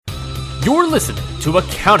You're listening to a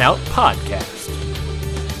Countout Podcast.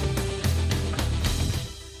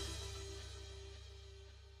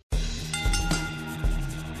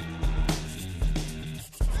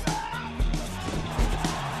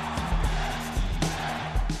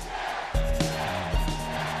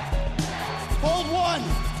 Hold one.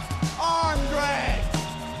 Arm drag.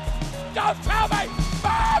 Don't tell me!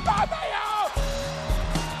 Bam! Bam! Bam!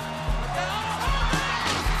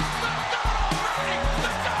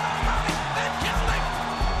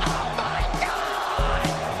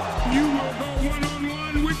 You will go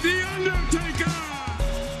one-on-one with The Undertaker!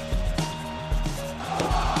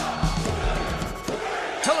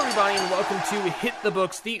 Hello, everybody, and welcome to Hit the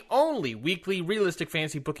Books, the only weekly realistic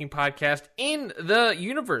fantasy booking podcast in the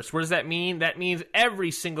universe. What does that mean? That means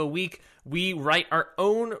every single week we write our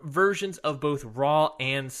own versions of both Raw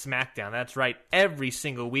and SmackDown. That's right, every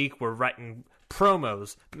single week we're writing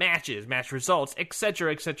promos, matches, match results,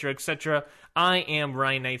 etc., etc., etc. I am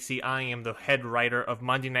Ryan Knightsey. I am the head writer of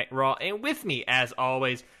Monday Night Raw, and with me, as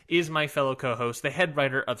always, is my fellow co-host, the head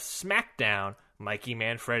writer of SmackDown, Mikey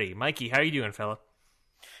Manfredi. Mikey, how are you doing, fella?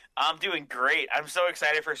 I'm doing great. I'm so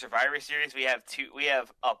excited for Survivor Series. We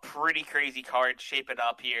have a pretty crazy card shaping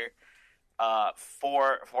up here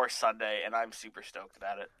for Sunday, and I'm super stoked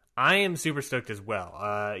about it. I am super stoked as well.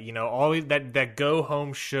 Always that go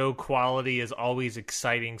home show quality is always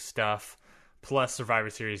exciting stuff. Plus Survivor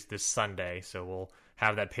Series this Sunday, so we'll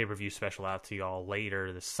have that pay-per-view special out to y'all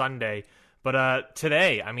later this Sunday. But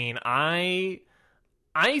today, I mean, I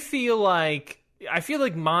feel like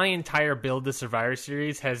my entire build to Survivor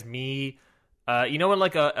Series has me. When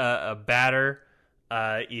like a batter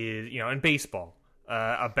is in baseball,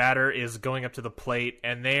 a batter is going up to the plate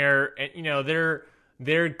and they're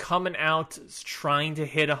coming out trying to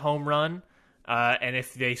hit a home run. And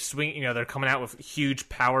if they swing, they're coming out with huge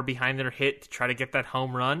power behind their hit to try to get that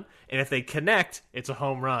home run. And if they connect, it's a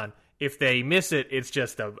home run. If they miss it, it's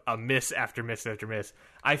just a miss after miss after miss.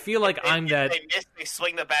 I feel like if they miss, they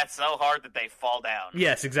swing the bat so hard that they fall down.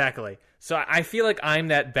 Yes, exactly. So I feel like I'm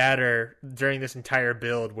that batter during this entire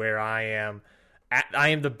build where I am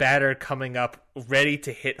the batter coming up ready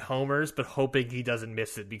to hit homers, but hoping he doesn't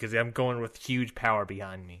miss it because I'm going with huge power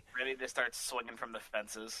behind me. Ready to start swinging from the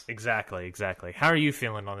fences. Exactly. How are you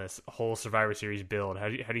feeling on this whole Survivor Series build? How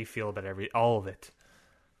do you feel about all of it?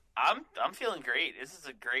 I'm feeling great. This is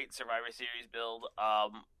a great Survivor Series build. I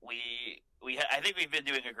think we've been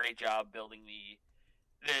doing a great job building the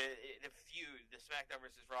feud, the SmackDown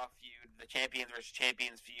versus Raw feud, the Champions versus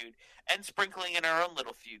Champions feud, and sprinkling in our own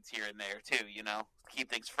little feuds here and there too. Keep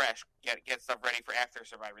things fresh, get stuff ready for after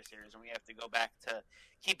Survivor Series, and we have to go back to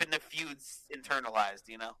keeping the feuds internalized.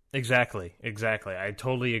 Exactly. I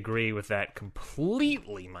totally agree with that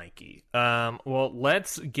completely, Mikey. Well,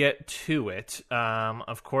 let's get to it.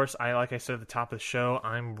 Of course, like I said at the top of the show,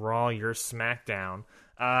 I'm Raw, you're SmackDown.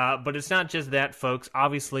 But it's not just that, folks.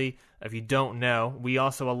 Obviously, if you don't know, we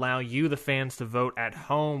also allow you, the fans, to vote at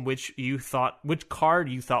home which card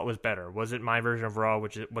you thought was better. Was it my version of Raw?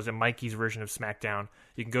 Was it Mikey's version of SmackDown?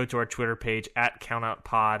 You can go to our Twitter page at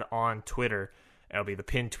CountOutPod on Twitter. It'll be the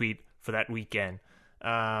pinned tweet for that weekend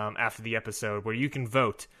after the episode where you can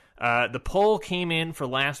vote. The poll came in for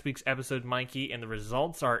last week's episode, Mikey, and the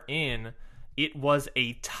results are in. It was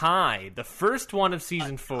a tie. The first one of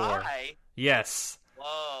Season 4. Tie? Yes. Whoa,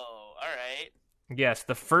 all right. Yes,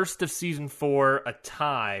 the first of Season 4, a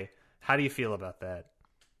tie. How do you feel about that?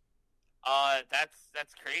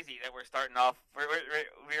 That's crazy that we're starting off. We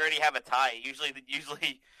already have a tie. Usually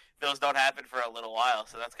those don't happen for a little while,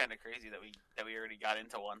 so that's kind of crazy that we already got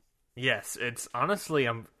into one. Yes, it's honestly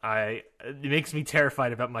it makes me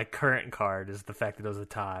terrified about my current card is the fact that it was a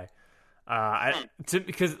tie.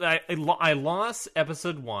 Because I lost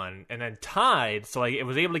episode 1 and then tied, so I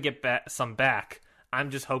was able to get some back. I'm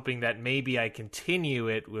just hoping that maybe I continue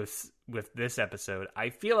it with this episode. I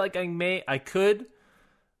feel like I could.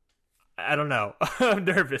 I don't know. I'm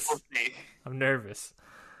nervous. I'm nervous.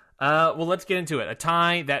 Well, let's get into it. A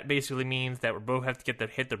tie, that basically means that we both have to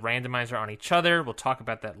hit the randomizer on each other. We'll talk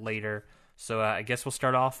about that later. So I guess we'll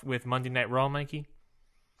start off with Monday Night Raw, Mikey?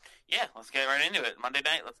 Yeah, let's get right into it. Monday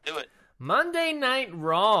night, let's do it. Monday Night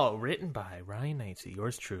Raw, written by Ryan Knightsey,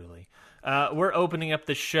 yours truly. We're opening up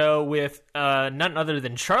the show with none other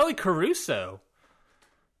than Charlie Caruso.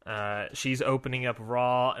 She's opening up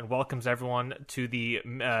Raw and welcomes everyone to the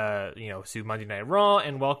to Monday Night Raw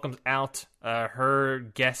and welcomes out her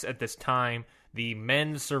guests at this time, the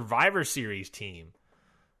Men's Survivor Series team.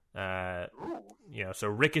 So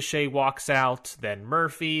Ricochet walks out, then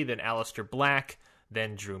Murphy, then Aleister Black,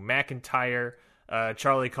 then Drew McIntyre.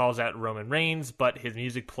 Charlie calls out Roman Reigns, but his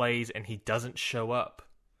music plays and he doesn't show up.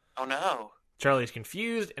 Oh no. Charlie is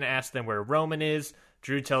confused and asks them where Roman is.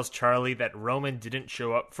 Drew tells Charlie that Roman didn't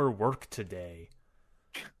show up for work today.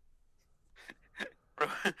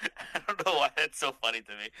 I don't know why that's so funny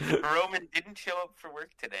to me. Roman didn't show up for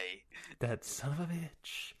work today. That son of a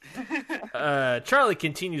bitch. Charlie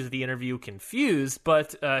continues the interview confused,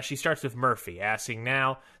 but she starts with Murphy, asking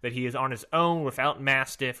now that he is on his own without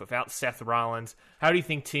Mastiff, without Seth Rollins. How do you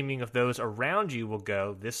think teaming of those around you will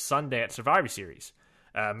go this Sunday at Survivor Series?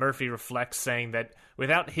 Murphy reflects, saying that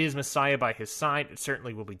without his Messiah by his side, it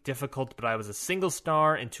certainly will be difficult, but I was a single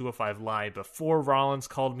star in 205 Live before Rollins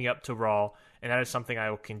called me up to Raw, and that is something I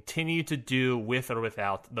will continue to do with or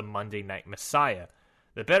without the Monday Night Messiah.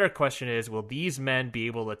 The better question is, will these men be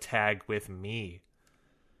able to tag with me?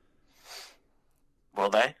 Will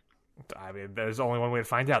they? I mean, there's only one way to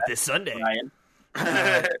find out, this Sunday.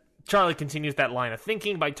 Ryan. Charlie continues that line of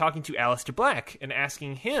thinking by talking to Aleister Black and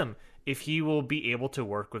asking him if he will be able to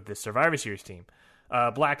work with this Survivor Series team.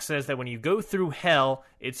 Black says that when you go through hell,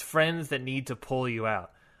 it's friends that need to pull you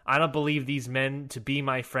out. I don't believe these men to be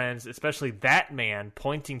my friends, especially that man,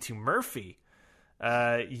 pointing to Murphy.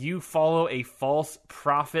 You follow a false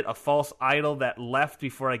prophet, a false idol that left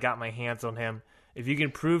before I got my hands on him. If you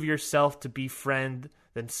can prove yourself to be friend,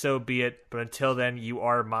 then so be it. But until then, you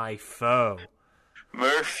are my foe.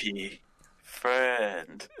 Murphy,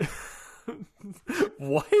 friend.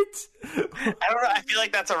 What? I don't know. I feel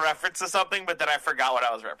like that's a reference to something, but then I forgot what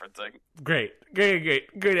I was referencing. Great energy.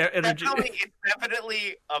 It's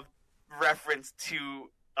definitely a reference to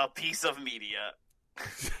a piece of media.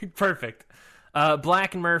 Perfect.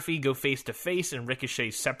 Black and Murphy go face to face, and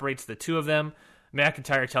Ricochet separates the two of them.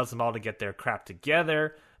 McIntyre tells them all to get their crap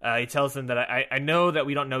together. He tells them that I know that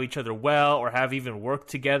we don't know each other well or have even worked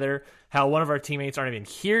together. How one of our teammates aren't even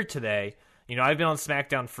here today. You know, I've been on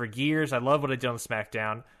SmackDown for years. I love what I did on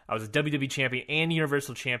SmackDown. I was a WWE champion and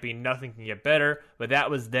Universal champion. Nothing can get better. But that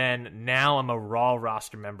was then. Now I'm a Raw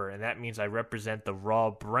roster member, and that means I represent the Raw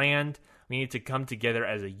brand. We need to come together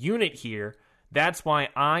as a unit here. That's why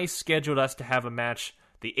I scheduled us to have a match,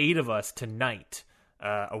 the 8 of us, tonight.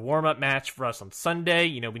 A warm-up match for us on Sunday.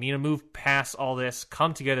 You know, we need to move past all this,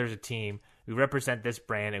 come together as a team. We represent this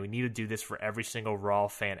brand, and we need to do this for every single Raw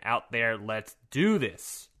fan out there. Let's do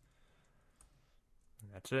this.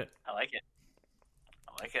 That's it. I like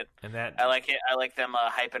it. And that I like it. I like them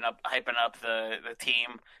hyping up the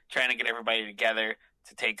team, trying to get everybody together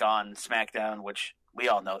to take on SmackDown, which we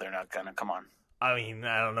all know they're not gonna. Come on. I mean,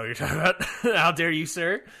 I don't know what you're talking about. How dare you,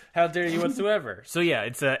 sir? How dare you whatsoever? So yeah,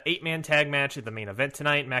 it's a 8-man tag match at the main event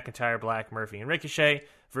tonight. McIntyre, Black, Murphy, and Ricochet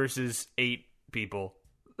versus 8 people.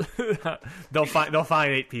 They'll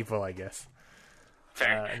find 8 people, I guess.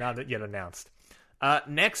 Fair. Not yet announced.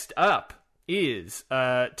 Next up is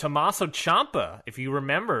Tommaso Ciampa. If you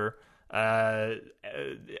remember,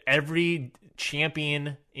 every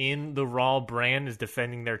champion in the Raw brand is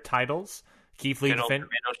defending their titles. Keith Lee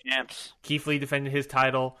defended his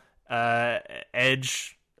title.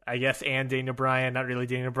 Edge, I guess, and Daniel Bryan, not really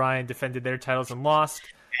Daniel Bryan, defended their titles and lost.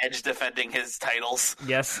 Edge defending his titles.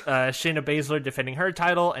 Yes, Shayna Baszler defending her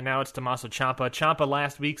title, and now it's Tommaso Ciampa. Ciampa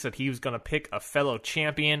last week said he was going to pick a fellow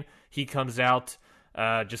champion. He comes out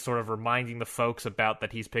just sort of reminding the folks about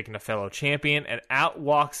that he's picking a fellow champion, and out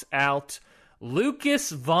walks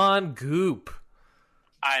Lucas Von Goop.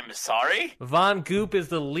 I'm sorry? Von Goop is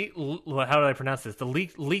the how do I pronounce this? The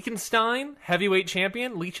Liechtenstein heavyweight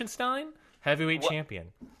champion? Liechtenstein heavyweight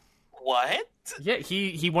champion. What? Yeah,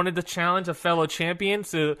 he wanted to challenge a fellow champion.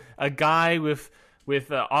 So a guy with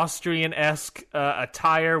Austrian-esque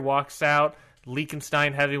attire walks out,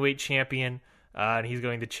 Liechtenstein heavyweight champion, and he's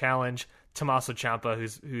going to challenge Tommaso Ciampa,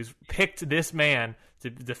 who's picked this man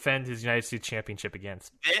to defend his United States Championship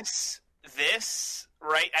against. This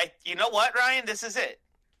right? You know what, Ryan? This is it.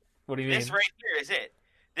 What do you mean? This right here is it.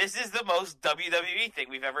 This is the most WWE thing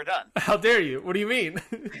we've ever done. How dare you? What do you mean?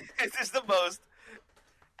 This is the most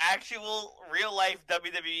actual real-life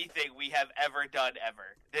WWE thing we have ever done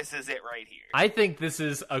ever. This is it right here. I think this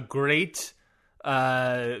is a great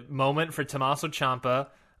moment for Tommaso Ciampa.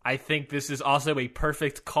 I think this is also a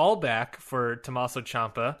perfect callback for Tommaso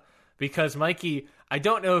Ciampa because, Mikey, I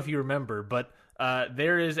don't know if you remember, but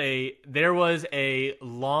there was a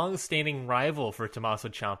long-standing rival for Tommaso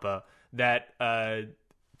Ciampa that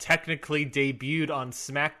technically debuted on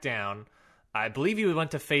SmackDown. I believe he went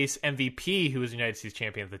to face MVP, who was United States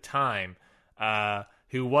champion at the time,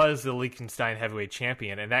 who was the Liechtenstein heavyweight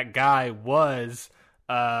champion, and that guy was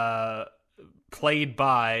played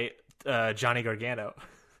by Johnny Gargano. Oh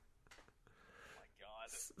my God.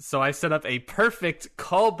 So I set up a perfect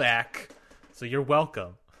callback. So you're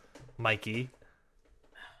welcome, Mikey.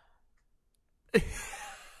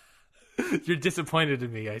 You're disappointed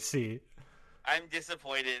in me, I see. I'm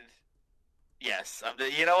disappointed. Yes.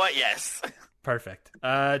 You know what? Yes. Perfect.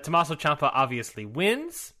 Tommaso Ciampa obviously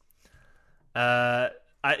wins.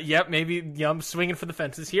 Maybe I'm swinging for the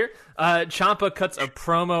fences here. Ciampa cuts a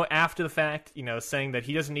promo after the fact, saying that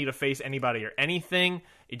he doesn't need to face anybody or anything.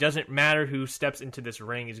 It doesn't matter who steps into this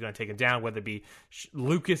ring. He's going to take him down, whether it be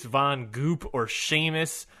Lucas Von Goop or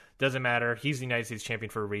Sheamus. Doesn't matter. He's the United States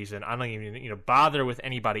champion for a reason. I don't even bother with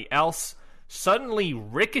anybody else. Suddenly,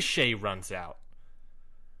 Ricochet runs out.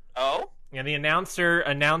 Oh? And the announcer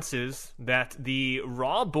announces that the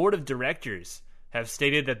Raw Board of Directors have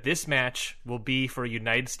stated that this match will be for a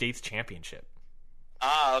United States Championship.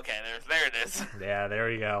 Ah, okay. There it is. Yeah, there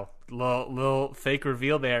we go. Little fake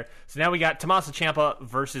reveal there. So now we got Tommaso Ciampa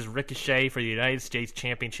versus Ricochet for the United States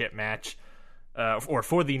Championship match, or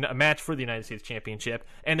for the match for the United States Championship.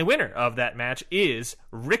 And the winner of that match is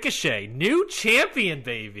Ricochet, new champion,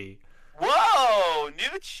 baby. Whoa,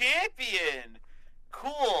 new champion.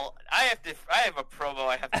 Cool. I have a promo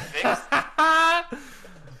I have to fix.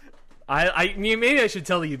 Maybe I should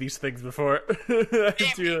tell you these things before.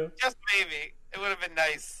 Maybe, just maybe. It would have been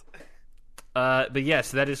nice. But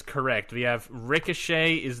yes, that is correct. We have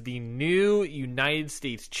Ricochet is the new United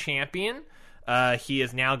States champion. He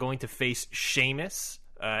is now going to face Sheamus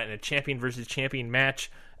in a champion versus champion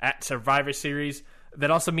match at Survivor Series.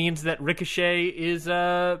 That also means that Ricochet is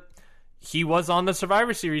he was on the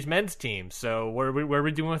Survivor Series men's team. So what are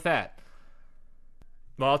we doing with that?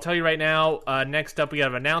 Well, I'll tell you right now, next up we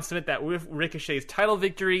have an announcement that with Ricochet's title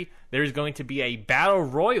victory, there is going to be a battle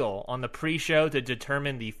royal on the pre-show to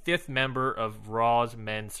determine the 5th member of Raw's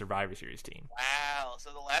men's Survivor Series team. Wow,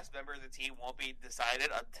 so the last member of the team won't be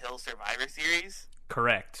decided until Survivor Series?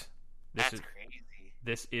 Correct. That's crazy.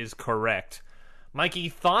 This is correct. Mikey,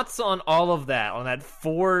 thoughts on all of that, on that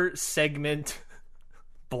 4-segment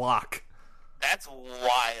block? That's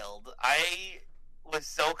wild. I was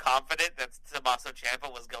so confident that Tommaso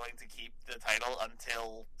Ciampa was going to keep the title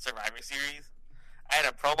until Survivor Series. I had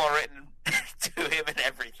a promo written to him and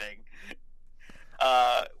everything,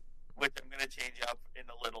 which I'm going to change up in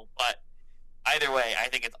a little. But either way, I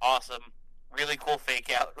think it's awesome. Really cool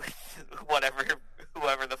fake out with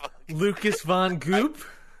whoever the fuck. Lucas Von Goop?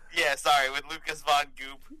 Yeah, sorry, with Lucas Von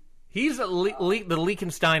Goop. He's the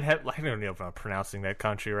Liechtenstein. I don't know if I'm pronouncing that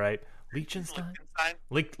country right. Liechtenstein?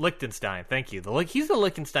 Liechtenstein, thank you. He's the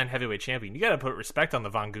Liechtenstein heavyweight champion. You got to put respect on the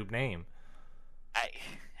Von Goop name.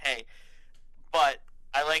 But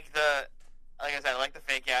I like I like the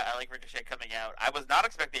fake out. I like Ricochet coming out. I was not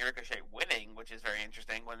expecting Ricochet winning, which is very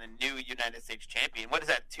interesting. When the new United States champion, what is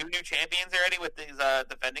that? 2 new champions already with these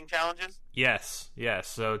defending challenges? Yes.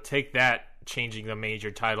 So take that, changing the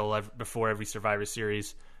major title before every Survivor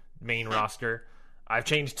Series main roster. I've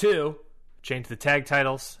changed 2. Changed the tag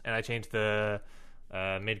titles, and I changed the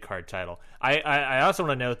mid-card title. I also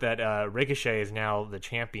want to note that Ricochet is now the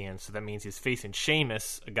champion, so that means he's facing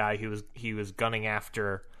Sheamus, a guy he was gunning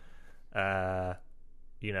after, for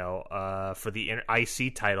the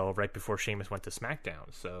IC title right before Sheamus went to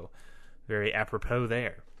SmackDown. So very apropos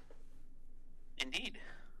there. Indeed.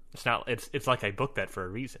 It's like I booked that for a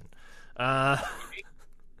reason.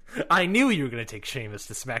 I knew you were going to take Sheamus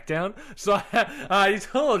to SmackDown, so I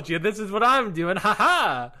told you this is what I'm doing.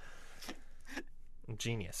 Ha-ha!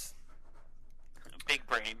 Genius. Big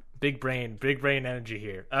brain energy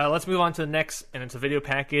here. Let's move on to the next, and it's a video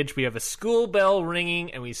package. We have a school bell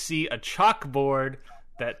ringing, and we see a chalkboard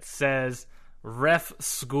that says Ref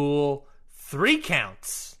School 3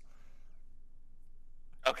 counts.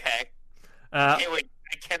 Okay. I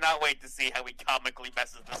cannot wait to see how he comically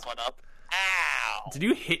messes this one up. Ow! Did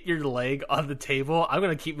you hit your leg on the table? I'm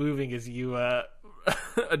going to keep moving as you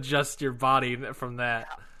adjust your body from that.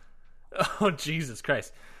 Oh, Jesus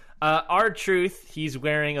Christ. R-Truth, he's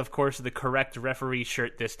wearing, of course, the correct referee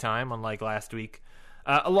shirt this time, unlike last week.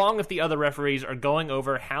 Along with the other referees, are going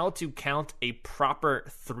over how to count a proper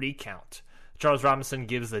 3 count. Charles Robinson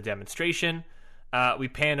gives the demonstration. We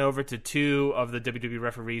pan over to 2 of the WWE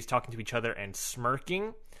referees talking to each other and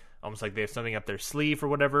smirking. Almost like they have something up their sleeve for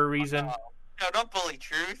whatever reason. No, don't bully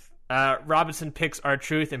Truth. Robinson picks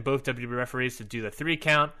R-Truth and both WWE referees to do the 3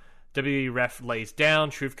 count. WWE ref lays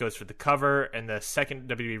down. Truth goes for the cover, and the second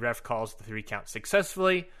WWE ref calls the 3 count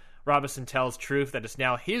successfully. Robinson tells Truth that it's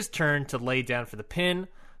now his turn to lay down for the pin.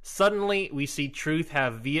 Suddenly, we see Truth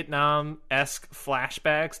have Vietnam-esque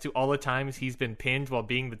flashbacks to all the times he's been pinned while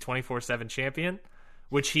being the 24/7 champion,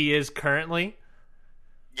 which he is currently.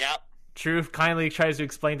 Yep. Truth kindly tries to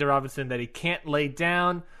explain to Robinson that he can't lay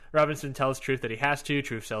down. Robinson tells Truth that he has to.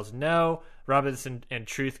 Truth says no. Robinson and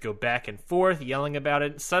Truth go back and forth, yelling about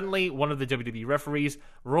it. Suddenly, one of the WWE referees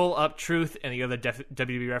roll up Truth, and the other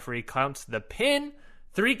WWE referee counts the pin.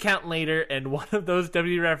 3 count later, and one of those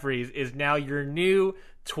WWE referees is now your new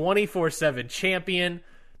 24/7 champion.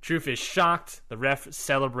 Truth is shocked. The ref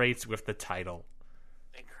celebrates with the title.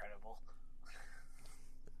 Incredible.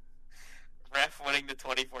 Ref winning the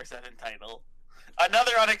 24/7 title.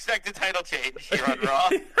 Another unexpected title change here on Raw.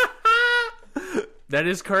 That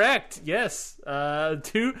is correct. Yes.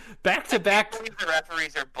 2 back-to-back. The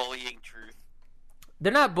referees are bullying Truth.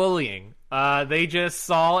 They're not bullying. They just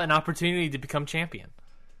saw an opportunity to become champion.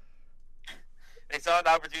 They saw an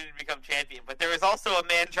opportunity to become champion, but there was also a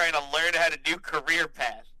man trying to learn how to do career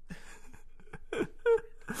path.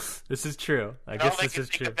 This is true. I and guess all they this can is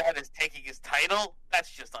think true. about is taking his title. That's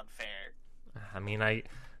just unfair. I mean,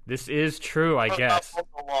 this is true, I guess. The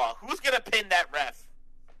law. Who's gonna pin that ref?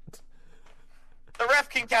 The ref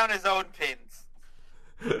can count his own pins.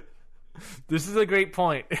 This is a great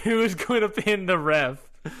point. Who is going to pin the ref?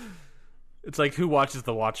 It's like, who watches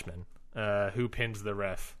The Watchmen? Who pins the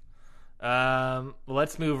ref?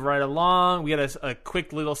 Let's move right along. We got a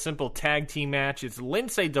quick little simple tag team match. It's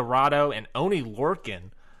Lince Dorado and Oney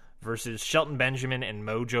Lorcan versus Shelton Benjamin and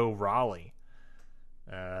Mojo Rawley.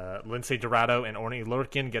 Lince Dorado and Oney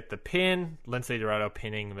Lorcan get the pin. Lince Dorado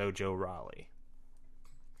pinning Mojo Rawley.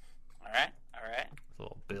 All right. A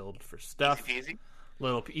little build for stuff. Easy peasy.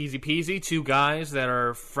 Little easy peasy. 2 guys that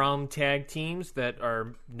are from tag teams that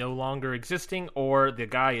are no longer existing, or the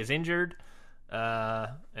guy is injured.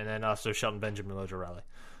 And then also Shelton Benjamin and Mojo Rawley.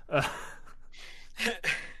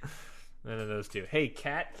 None of those 2. Hey,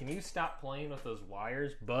 Kat, can you stop playing with those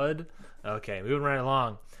wires, bud? Okay, moving right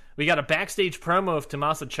along. We got a backstage promo of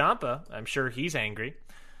Tommaso Ciampa. I'm sure he's angry.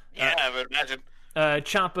 Yeah, I would imagine.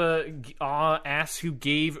 Ciampa asks who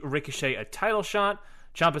gave Ricochet a title shot.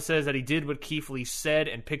 Ciampa says that he did what Keith Lee said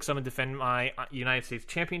and picked someone to defend my United States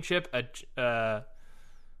Championship. What? I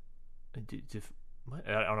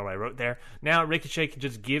don't know what I wrote there. Now Ricochet can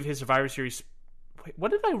just give his Survivor Series... Wait,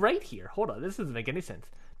 what did I write here? Hold on, this doesn't make any sense.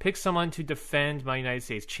 Pick someone to defend my United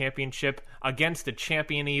States Championship against a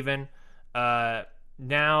champion even. Now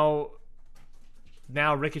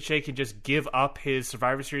Ricochet can just give up his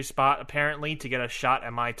Survivor Series spot, apparently, to get a shot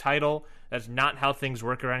at my title. That's not how things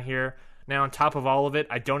work around here. Now, on top of all of it,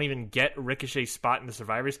 I don't even get Ricochet's spot in the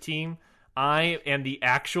Survivors team. I am the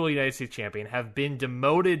actual United States champion, have been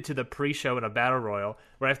demoted to the pre-show in a battle royal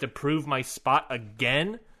where I have to prove my spot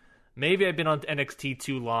again. Maybe I've been on NXT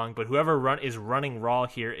too long, but whoever is running Raw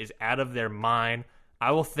here is out of their mind.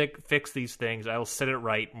 I will fix these things. I will set it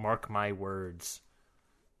right. Mark my words.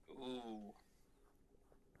 Ooh.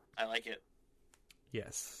 I like it.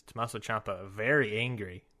 Yes, Tommaso Ciampa very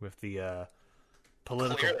angry with the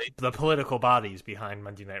Clearly. political bodies behind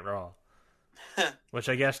Monday Night Raw. Which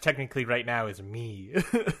I guess technically right now is me.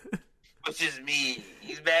 Which is me.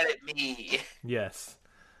 He's mad at me. Yes.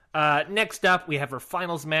 Next up, we have our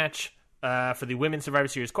finals match for the Women's Survivor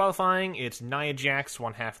Series qualifying. It's Nia Jax,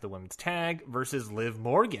 one half of the women's tag, versus Liv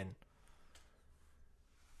Morgan.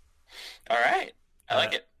 All right. I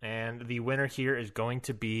like it. And the winner here is going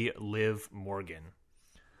to be Liv Morgan.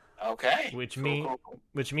 Okay. Which Cool.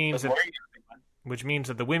 means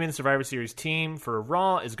that the Women's Survivor Series team for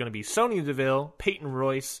Raw is going to be Sonya Deville, Peyton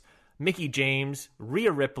Royce, Mickie James,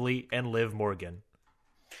 Rhea Ripley, and Liv Morgan.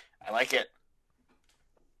 I like it.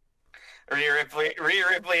 Rhea Ripley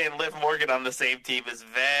and Liv Morgan on the same team is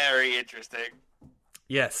very interesting.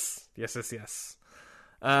 Yes.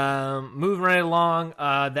 Moving right along,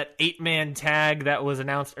 that 8-man tag that was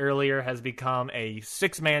announced earlier has become a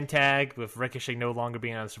 6-man tag, with Ricochet no longer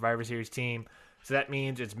being on the Survivor Series team. So that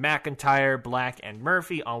means it's McIntyre, Black, and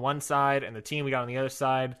Murphy on one side, and the team we got on the other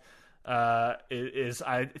side is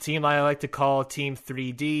a team I like to call Team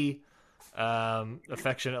 3D,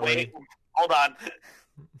 affectionately. Wait, hold on.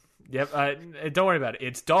 Yep, don't worry about it.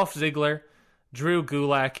 It's Dolph Ziggler, Drew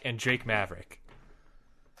Gulak, and Drake Maverick.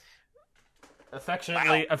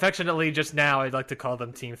 Affectionately, just now I'd like to call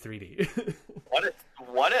them Team 3D.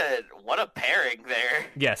 What a pairing there.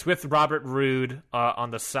 Yes, with Robert Roode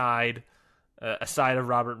on the side, a side of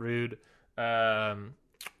Robert Roode.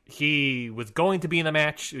 He was going to be in the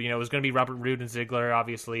match. It was going to be Robert Roode and Ziggler,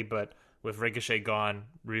 obviously, but with Ricochet gone,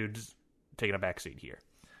 Roode's taking a backseat here.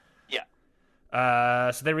 Yeah.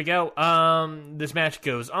 So there we go. This match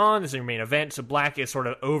goes on. This is your main event. So Black is sort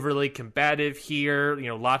of overly combative here.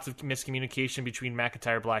 Lots of miscommunication between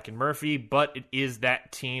McIntyre, Black, and Murphy, but it is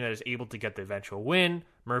that team that is able to get the eventual win.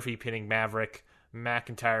 Murphy pinning Maverick,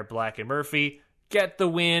 McIntyre, Black, and Murphy get the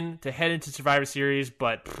win to head into Survivor Series,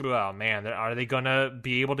 but, oh man, are they going to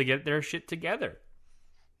be able to get their shit together?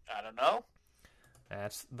 I don't know.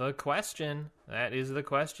 That's the question. That is the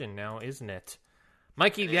question now, isn't it?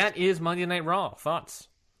 Mikey, that is Monday Night Raw. Thoughts?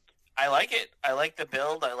 I like it. I like the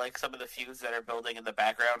build. I like some of the feuds that are building in the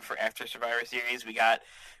background for after Survivor Series. We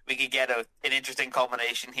could get an interesting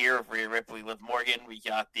culmination here of Rhea Ripley, Liv Morgan. We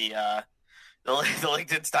got the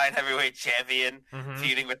Liechtenstein heavyweight champion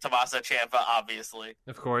feuding with Tommaso Ciampa, obviously.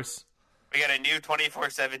 Of course. We got a new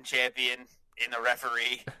 24/7 champion in the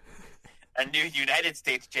referee. A new United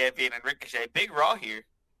States champion in Ricochet. Big Raw here.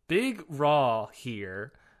 Big Raw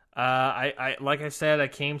here. I like I said, I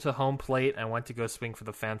came to home plate. I went to go swing for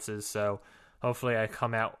the fences, so hopefully I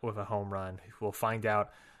come out with a home run. We'll find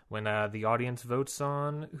out when the audience votes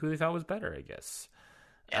on who they thought was better, I guess.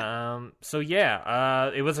 Yeah.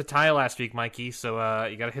 It was a tie last week, Mikey, so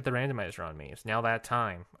you got to hit the randomizer on me. It's now that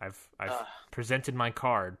time. I've presented my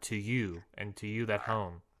card to you and to you at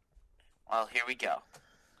home. Well, here we go.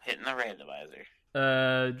 Hitting the randomizer.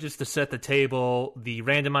 Just to set the table, the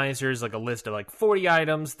randomizer is like a list of like 40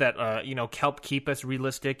 items that help keep us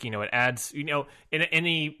realistic. It adds, in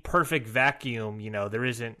any perfect vacuum,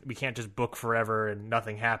 we can't just book forever and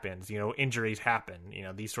nothing happens. Injuries happen.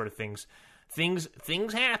 These sort of things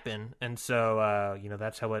happen, and so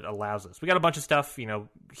that's how it allows us. We got a bunch of stuff.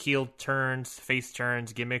 Heel turns, face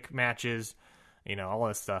turns, gimmick matches, all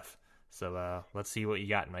that stuff. So let's see what you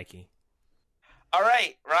got, Mikey. All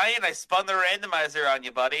right, Ryan, I spun the randomizer on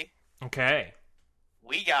you, buddy. Okay.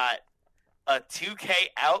 We got a 2K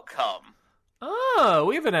outcome. Oh,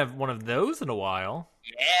 we haven't had one of those in a while.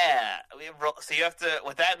 Yeah. So you have to,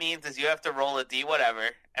 what that means is you have to roll a D whatever,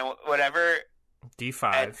 and whatever.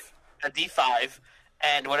 D5. A D5,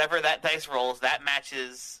 and whatever that dice rolls, that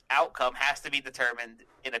match's outcome has to be determined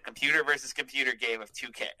in a computer versus computer game of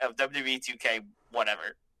WWE 2K,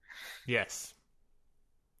 whatever. Yes.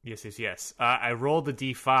 Yes. I rolled the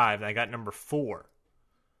D5 and I got number 4.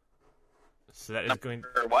 So that is going.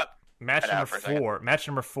 What? Match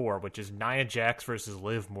number 4, which is Nia Jax versus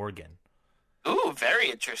Liv Morgan. Ooh, very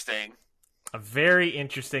interesting. Very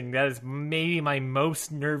interesting. That is maybe my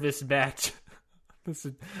most nervous match.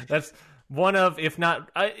 That's one of, if not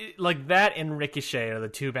like that and Ricochet are the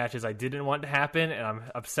two matches I didn't want to happen, and I'm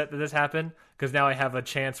upset that this happened because now I have a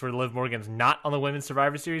chance where Liv Morgan's not on the Women's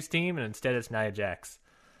Survivor Series team, and instead it's Nia Jax.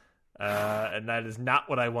 And that is not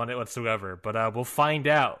what I wanted whatsoever. But we'll find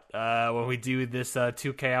out when we do this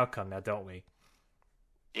 2K outcome now, don't we?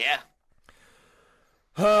 Yeah.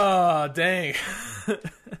 Oh, dang.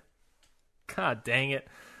 God dang it.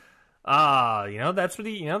 That's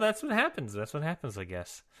what happens. That's what happens, I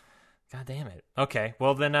guess. God damn it. Okay,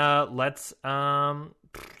 well then let's go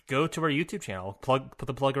to our YouTube channel. Put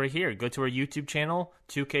the plug right here. Go to our YouTube channel.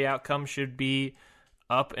 2K outcome should be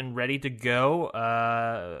up and ready to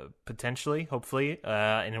go, potentially, hopefully,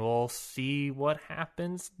 and we'll see what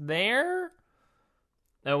happens there.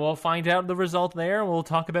 And we'll find out the result there, and we'll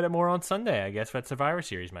talk about it more on Sunday, I guess, at Survivor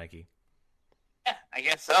Series, Mikey. Yeah, I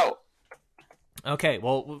guess so. Okay,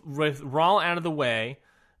 well, with Raw out of the way,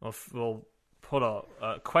 we'll put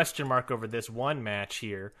a question mark over this one match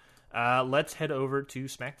here. Let's head over to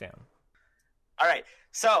SmackDown. All right.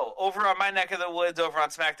 So, over on my neck of the woods, over on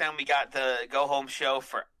SmackDown, we got the go-home show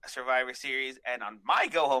for Survivor Series. And on my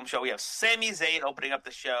go-home show, we have Sami Zayn opening up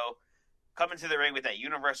the show, coming to the ring with that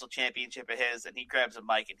Universal Championship of his. And he grabs a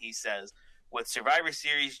mic and he says, with Survivor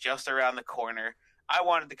Series just around the corner, I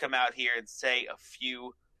wanted to come out here and say a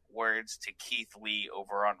few words to Keith Lee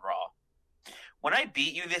over on Raw. When I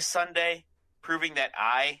beat you this Sunday, proving that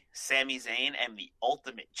I, Sami Zayn, am the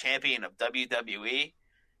ultimate champion of WWE,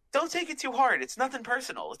 don't take it too hard. It's nothing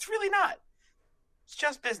personal. It's really not. It's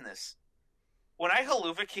just business. When I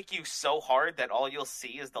haluva kick you so hard that all you'll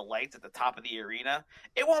see is the lights at the top of the arena,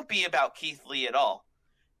 it won't be about Keith Lee at all.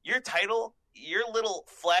 Your title, your little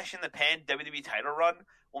flash in the pan WWE title run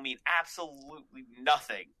will mean absolutely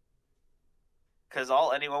nothing. Because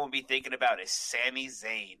all anyone will be thinking about is Sami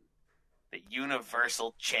Zayn, the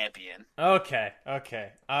Universal Champion. Okay.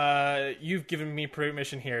 You've given me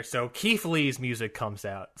permission here, so Keith Lee's music comes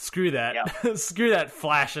out. Screw that. Yep. Screw that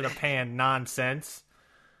flash in the pan nonsense.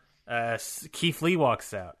 Keith Lee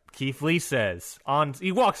walks out. Keith Lee says,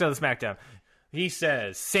 he walks out of the SmackDown. He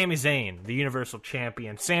says, Sami Zayn, the Universal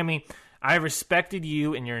Champion. Sami, I have respected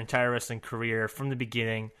you in your entire wrestling career from the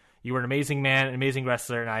beginning. You were an amazing man, an amazing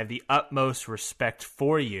wrestler, and I have the utmost respect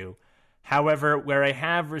for you. However, where I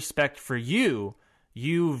have respect for you,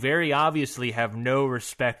 you very obviously have no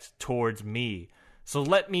respect towards me. So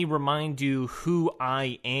let me remind you who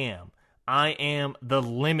I am. I am the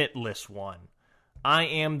Limitless One. I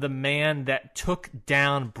am the man that took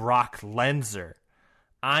down Brock Lesnar.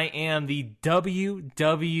 I am the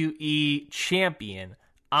WWE Champion.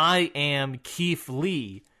 I am Keith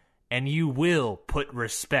Lee, and you will put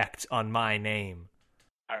respect on my name.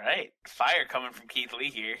 All right. Fire coming from Keith Lee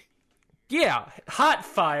here. Yeah, hot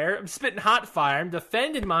fire. I'm spitting hot fire. I'm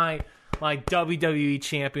defending my WWE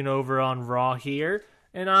champion over on Raw here,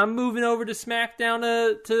 and I'm moving over to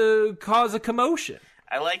SmackDown to cause a commotion.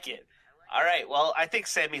 I like it. All right. Well, I think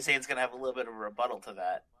Sami Zayn's going to have a little bit of a rebuttal to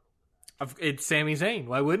that. It's Sami Zayn.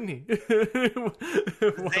 Why wouldn't he?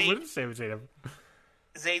 Why wouldn't Sami Zayn have?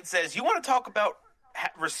 Zayn says, you want to talk about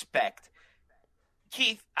respect.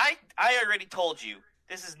 Keith, I already told you,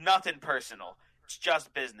 this is nothing personal. It's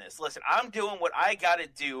just business. Listen, I'm doing what I got to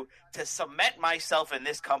do to cement myself in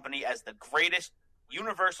this company as the greatest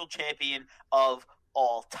Universal Champion of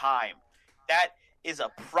all time. That is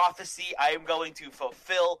a prophecy I am going to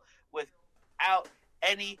fulfill without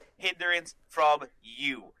any hindrance from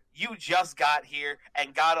you. You just got here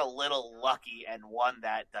and got a little lucky and won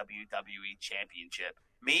that WWE Championship.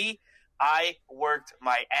 Me, I worked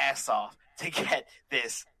my ass off to get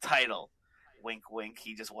this title. Wink, wink.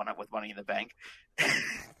 He just won it with Money in the Bank. And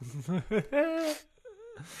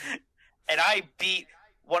I beat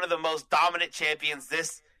one of the most dominant champions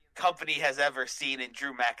this company has ever seen in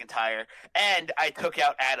Drew McIntyre. And I took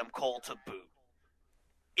out Adam Cole to boot.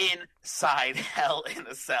 Inside Hell in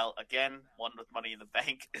a Cell. Again, one with Money in the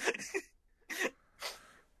Bank.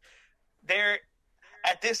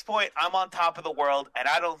 At this point, I'm on top of the world, and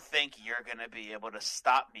I don't think you're going to be able to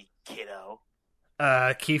stop me, kiddo.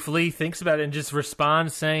 Keith Lee thinks about it and just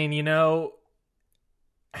responds saying,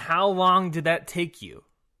 how long did that take you?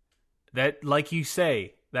 That, like you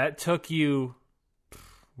say, that took you,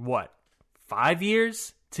 5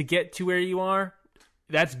 years to get to where you are?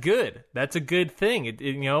 That's good. That's a good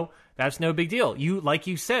thing. That's no big deal. Like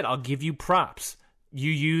you said, I'll give you props.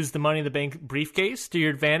 You use the Money in the Bank briefcase to your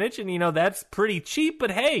advantage, and that's pretty cheap.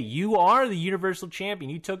 But hey, you are the Universal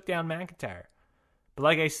Champion. You took down McIntyre. But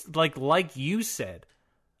like you said,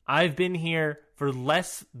 I've been here for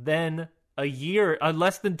less than a year,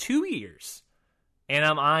 less than 2 years, and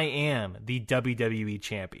I am the WWE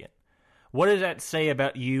Champion. What does that say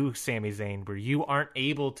about you, Sami Zayn, where you aren't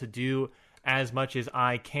able to do as much as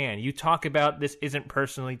I can? You talk about this isn't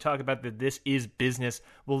personal. You talk about that this is business.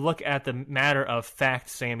 Well, look at the matter of fact,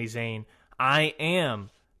 Sami Zayn. I am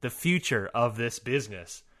the future of this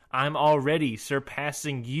business. I'm already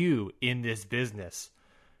surpassing you in this business.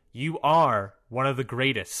 You are one of the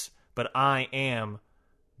greatest, but I am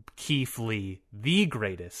Keith Lee, the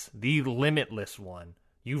greatest, the limitless one.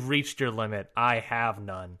 You've reached your limit. I have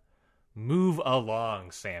none. Move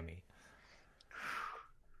along, Sammy.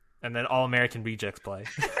 And then All American Rejects play.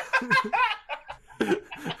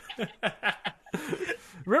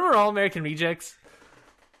 Remember All American Rejects?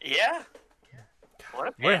 Yeah.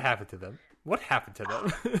 What happened to them? What happened to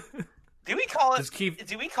them? Do we call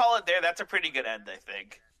it there? That's a pretty good end, I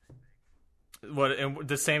think. What? And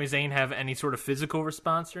does Sami Zayn have any sort of physical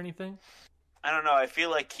response or anything? I don't know. I feel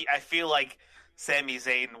like Sami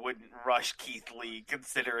Zayn wouldn't rush Keith Lee,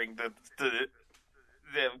 considering the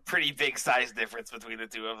pretty big size difference between the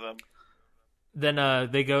two of them. Then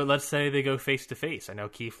let's say they go face to face. I know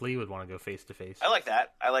Keith Lee would want to go face to face. I like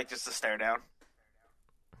that. I like just to stare down.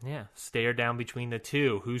 Yeah, stare down between the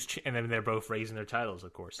two. And then they're both raising their titles,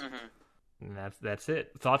 of course. Mm-hmm. And that's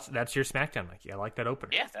it. Thoughts? That's your SmackDown, Mikey. I like that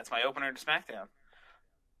opener. Yeah, that's my opener to SmackDown.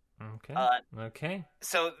 Okay. Okay.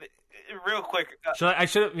 So, real quick, I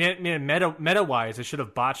should have meta wise. I should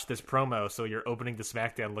have botched this promo so your opening to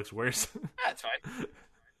SmackDown looks worse. That's fine.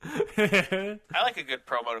 I like a good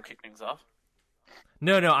promo to kick things off.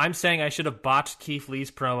 No, I'm saying I should have botched Keith Lee's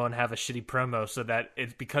promo and have a shitty promo so that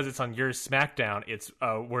it's because it's on your SmackDown, it's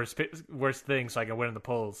worst thing, so I can win in the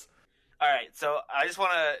polls. All right, so I just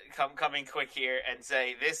want to come in quick here and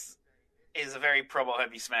say this is a very promo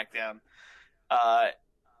heavy SmackDown,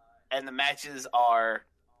 and the matches are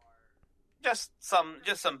just some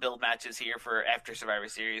build matches here for after Survivor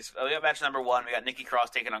Series. We got match number 1. We got Nikki Cross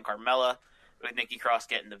taking on Carmella, with Nikki Cross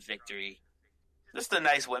getting the victory. Just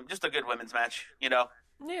a good women's match,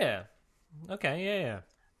 Yeah. Okay. Yeah.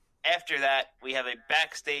 After that, we have a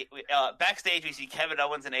backstage. Backstage, we see Kevin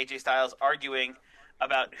Owens and AJ Styles arguing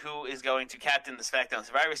about who is going to captain the SmackDown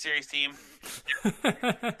Survivor Series team.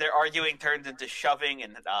 Their arguing turns into shoving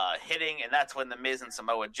and hitting, and that's when The Miz and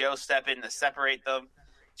Samoa Joe step in to separate them.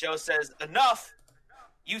 Joe says, "Enough!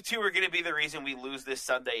 You two are going to be the reason we lose this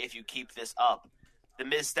Sunday if you keep this up." The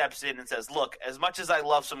Miz steps in and says, "Look, as much as I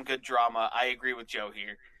love some good drama, I agree with Joe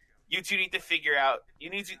here. You two need to figure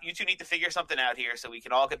something out here so we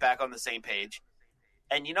can all get back on the same page.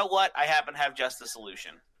 And you know what? I happen to have just the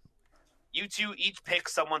solution. You two each pick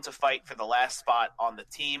someone to fight for the last spot on the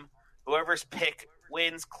team. Whoever's pick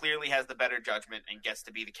wins, clearly has the better judgment, and gets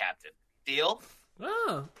to be the captain. Deal?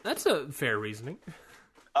 Oh, that's a fair reasoning.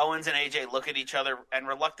 Owens and AJ look at each other and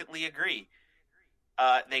reluctantly agree.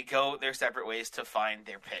 They go their separate ways to find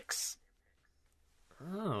their picks.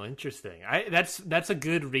 Oh, interesting. That's a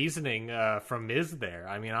good reasoning from Miz there.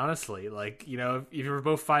 I mean, honestly, like, you know, if you're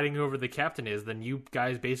both fighting whoever the captain is, then you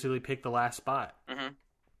guys basically pick the last spot. Mm-hmm.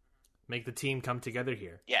 Make the team come together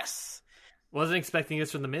here. Yes. Wasn't expecting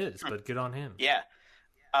this from the Miz, but good on him. Yeah.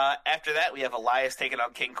 After that, we have Elias taking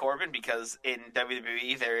on King Corbin because in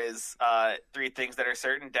WWE there is 3 things that are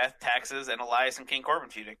certain: death, taxes, and Elias and King Corbin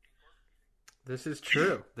feuding. This is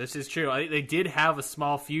true. This is true. They did have a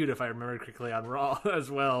small feud, if I remember correctly, on Raw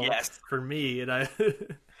as well. Yes. For me, and I.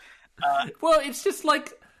 Well, it's just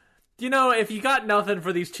like, you know, if you got nothing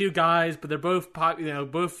for these two guys, but they're both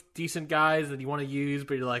both decent guys that you want to use,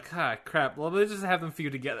 but you're like, crap. Well, let's just have them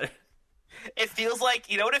feud together. It feels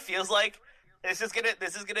like, you know what it feels like? This is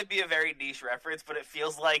gonna be a very niche reference, but it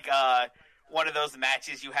feels like one of those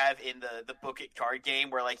matches you have in the Book It card game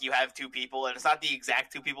where, like, you have 2 people and it's not the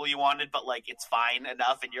exact 2 people you wanted, but, like, it's fine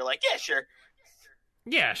enough and you're like, yeah, sure.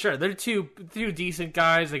 Yeah, sure. They're two decent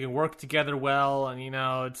guys. They can work together well, and, you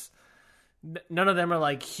know, it's none of them are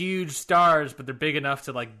like huge stars, but they're big enough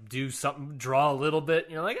to, like, do something, draw a little bit.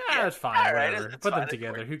 And you're like, that's fine. All right, whatever. it's Put fine, them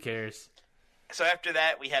together. Who cares? So after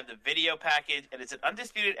that, we have the video package, and it's an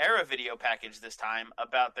Undisputed Era video package this time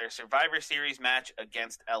about their Survivor Series match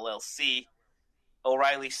against LLC.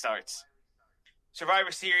 O'Reilly starts.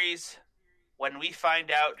 Survivor Series, when we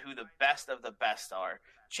find out who the best of the best are.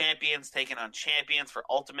 Champions taking on champions for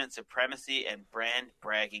ultimate supremacy and brand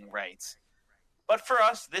bragging rights. But for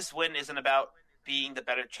us, this win isn't about being the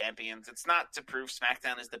better champions. It's not to prove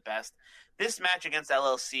SmackDown is the best. This match against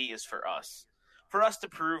LLC is for us. For us to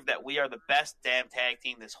prove that we are the best damn tag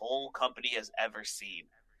team this whole company has ever seen.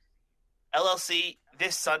 LLC,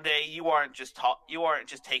 this Sunday, you aren't just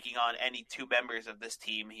taking on any 2 members of this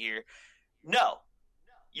team here. No,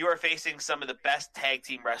 you are facing some of the best tag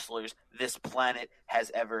team wrestlers this planet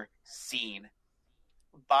has ever seen.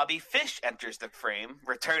 Bobby Fish enters the frame,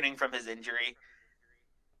 returning from his injury.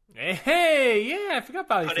 Hey, yeah, I forgot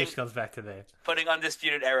Bobby Fish comes back today. Putting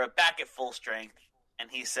Undisputed Era back at full strength, and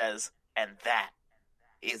he says, and that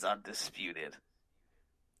is undisputed.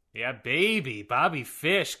 Yeah, baby. Bobby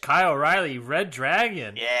Fish, Kyle O'Reilly, Red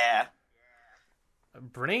Dragon. Yeah.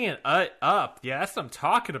 Bring it up. Yeah, that's what I'm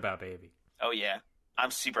talking about, baby. Oh, yeah.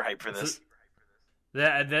 I'm super hyped for this.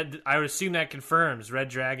 That I would assume that confirms Red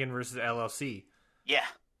Dragon versus LLC. Yeah.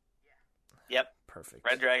 Yep. Perfect.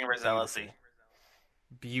 Red Dragon versus LLC.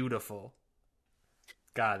 Beautiful.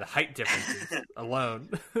 God, the height differences alone.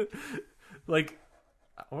 Like,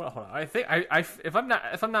 well, hold on. I think if I'm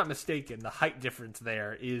not mistaken, the height difference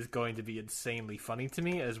there is going to be insanely funny to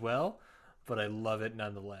me as well, but I love it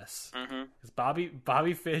nonetheless. Because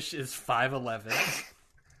Bobby Fish is 5'11".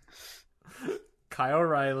 Kyle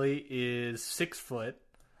O'Reilly is 6 foot.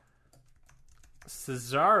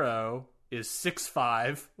 Cesaro is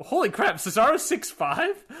 6'5". Holy crap, Cesaro's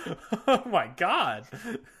 6'5"? Oh my god.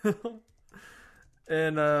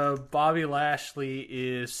 And Bobby Lashley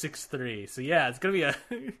is 6'3". So yeah, it's gonna be a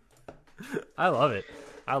I love it.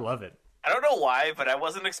 I don't know why, but I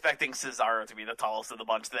wasn't expecting Cesaro to be the tallest of the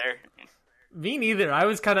bunch there. Me neither. I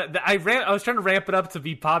was trying to ramp it up to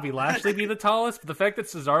be Bobby Lashley be the tallest, but the fact that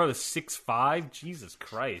Cesaro is 6'5", Jesus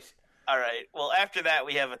Christ. All right. Well, after that,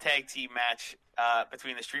 we have a tag team match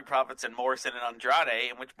between the Street Profits and Morrison and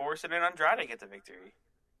Andrade, in which Morrison and Andrade get the victory.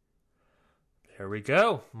 There we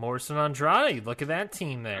go. Morrison Andrade. Look at that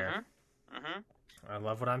team there. I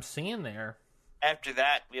love what I'm seeing there. After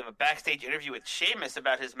that, we have a backstage interview with Sheamus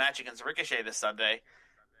about his match against Ricochet this Sunday.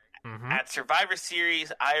 At Survivor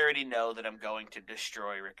Series, I already know that I'm going to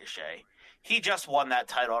destroy Ricochet. He just won that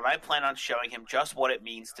title, and I plan on showing him just what it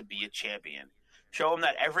means to be a champion. Show him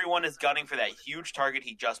that everyone is gunning for that huge target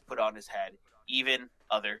he just put on his head, even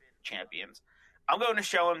other champions. I'm going to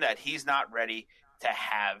show him that he's not ready to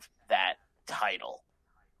have that title.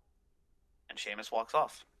 And Sheamus walks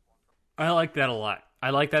off. I like that a lot.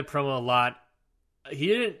 I like that promo a lot. He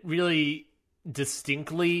didn't really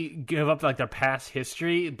distinctly give up like their past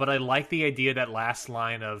history, but I like the idea, that last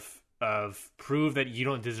line of prove that you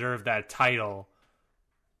don't deserve that title,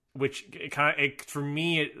 which for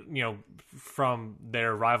me, from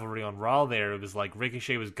their rivalry on Raw there, it was like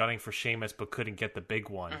Ricochet was gunning for Sheamus but couldn't get the big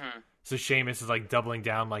one. So Sheamus is like doubling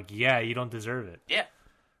down, like, yeah, you don't deserve it. Yeah.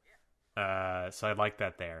 So I like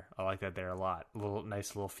that there. I like that there a lot.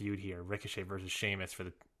 Nice little feud here. Ricochet versus Sheamus for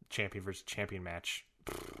the champion versus champion match.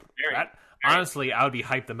 Honestly, I would be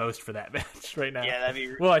hyped the most for that match right now. Yeah, that'd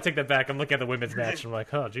be. Well, I take that back. I'm looking at the women's match, and I'm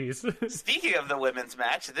like, oh, geez. Speaking of the women's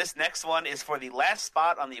match, this next one is for the last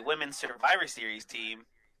spot on the Women's Survivor Series team.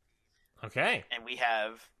 Okay. And we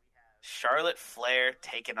have Charlotte Flair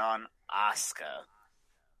taking on Asuka.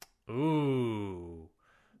 Ooh.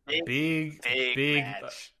 Big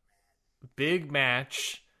match. Big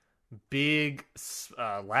match. Big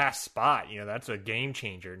last spot. That's a game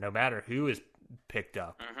changer, no matter who is picked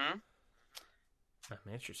up. Mm-hmm.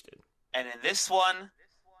 I'm interested. And in this one,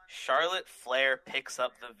 Charlotte Flair picks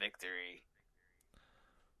up the victory.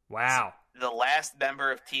 Wow. The last member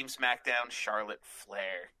of Team SmackDown, Charlotte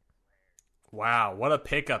Flair. Wow, what a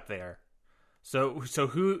pickup there. So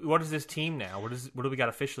what is this team now? What do we got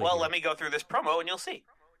officially? Well, here? let me go through this promo and you'll see.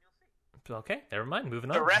 Okay, never mind.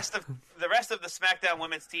 Moving on. The rest of the SmackDown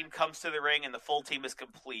women's team comes to the ring and the full team is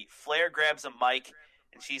complete. Flair grabs a mic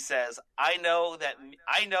and she says, I know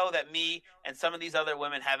that me and some of these other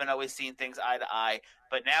women haven't always seen things eye to eye,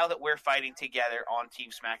 but now that we're fighting together on Team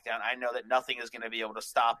SmackDown, I know that nothing is going to be able to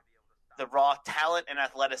stop the raw talent and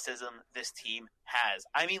athleticism this team has.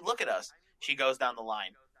 I mean, look at us. She goes down the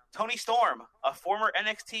line. Toni Storm, a former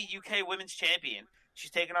NXT UK Women's Champion.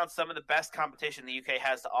 She's taken on some of the best competition the UK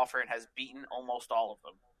has to offer and has beaten almost all of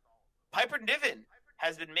them. Piper Niven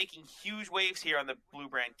has been making huge waves here on the Blue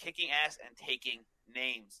Brand, kicking ass and taking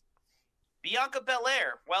names. Bianca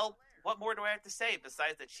Belair, well, what more do I have to say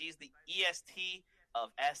besides that she's the EST of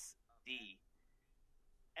SD?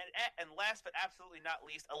 And last but absolutely not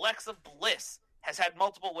least, Alexa Bliss has had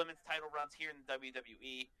multiple women's title runs here in the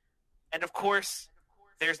WWE. And of course,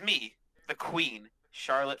 there's me, the Queen,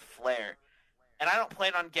 Charlotte Flair. And I don't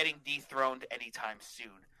plan on getting dethroned anytime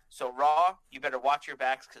soon. So Raw, you better watch your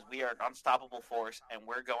backs because we are an unstoppable force and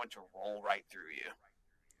we're going to roll right through you.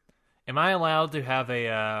 Am I allowed to have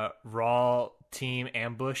a Raw team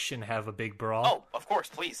ambush and have a big brawl? Oh, of course,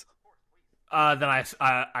 please. Then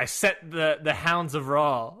I set the Hounds of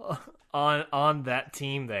Raw on that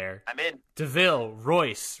team there. I'm in. DeVille,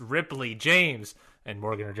 Royce, Ripley, James, and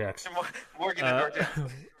Morgan or Jax. Morgan and Jax.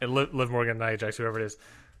 And Liv Morgan, Nia Jax, whoever it is.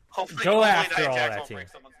 Hopefully after Nia all Jax that won't team. break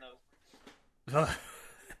someone's nose.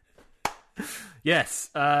 Yes,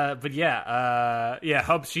 but yeah.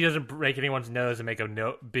 Hope she doesn't break anyone's nose and make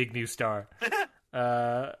a big new star.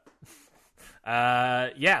 Yeah.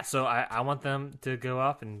 So I want them to go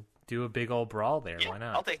up and do a big old brawl there. Yeah, why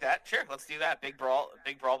not? I'll take that. Sure, let's do that. Big brawl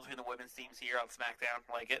between the women's teams here on SmackDown.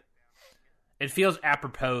 Like it. It feels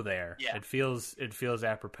apropos there. Yeah. It feels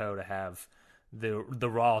apropos to have the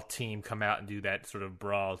Raw team come out and do that sort of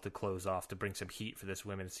brawl to close off, to bring some heat for this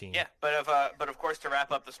women's team. Yeah, but of course, to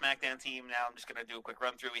wrap up the SmackDown team now, I'm just going to do a quick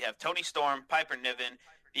run through. We have Toni Storm, Piper Niven,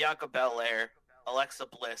 Bianca Belair, Alexa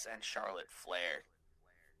Bliss, and Charlotte Flair.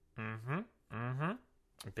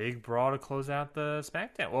 A big brawl to close out the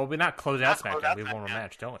SmackDown. Well, we not close out SmackDown. We have one more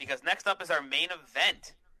match, don't we? Because next up is our main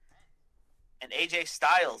event. And AJ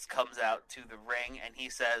Styles comes out to the ring and he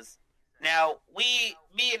says, now, me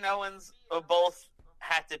and Owens both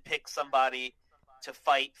had to pick somebody to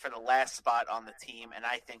fight for the last spot on the team, and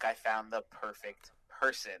I think I found the perfect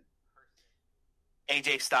person.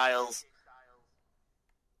 AJ Styles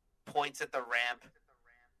points at the ramp,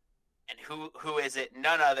 and who is it?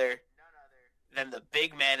 None other than the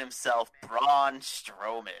big man himself, Braun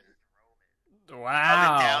Strowman.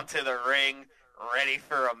 Wow. Coming down to the ring, ready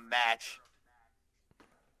for a match.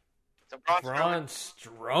 So Braun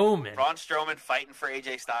Strowman. Braun Strowman fighting for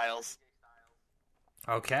AJ Styles.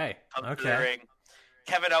 Okay. Comes to the ring.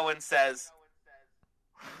 Kevin Owens says,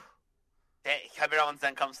 Kevin Owens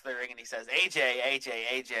then comes to the ring and he says,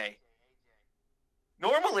 AJ.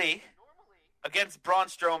 Normally, against Braun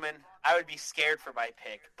Strowman, I would be scared for my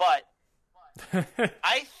pick, but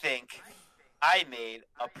I think I made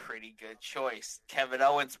a pretty good choice. Kevin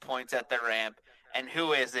Owens points at the ramp, and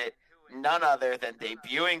who is it? None other than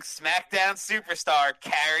debuting SmackDown superstar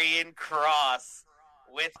Karrion Kross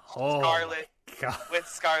with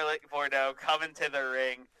Scarlett Bordeaux coming to the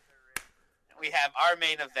ring. We have our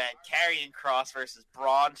main event, Karrion Kross versus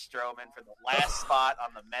Braun Strowman for the last spot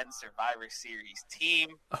on the Men's Survivor Series team.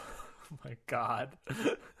 Oh my god.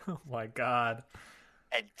 Oh my god.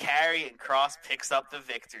 And Karrion Kross picks up the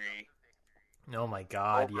victory. Oh my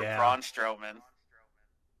god, over yeah. Braun Strowman.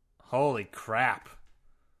 Holy crap.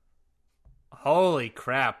 Holy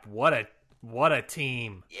crap. What a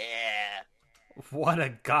team. Yeah. What a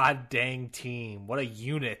goddamn team. What a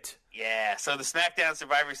unit. Yeah, so the SmackDown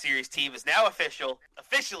Survivor Series team is now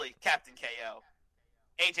officially Captain KO,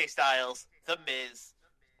 AJ Styles, The Miz,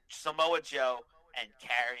 Samoa Joe, and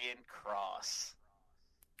Karrion Kross.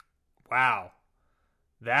 Wow.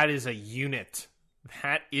 That is a unit.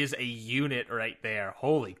 That is a unit right there.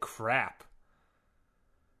 Holy crap.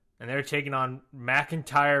 And they're taking on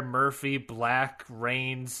McIntyre, Murphy, Black,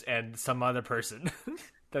 Reigns, and some other person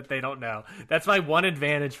that they don't know. That's my one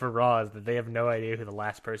advantage for Raw, is that they have no idea who the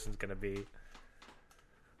last person's going to be.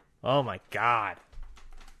 Oh my god.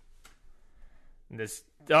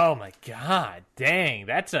 Oh my god. Dang,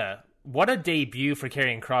 what a debut for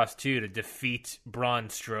Karrion Kross, too, to defeat Braun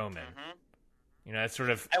Strowman. Mm-hmm. You know, it's sort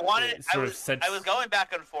of... I was going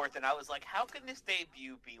back and forth, and I was like, how can this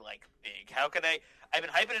debut be, like, big? How can I've been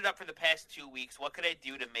hyping it up for the past 2 weeks. What could I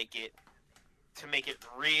do to make it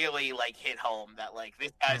really, like, hit home that, like,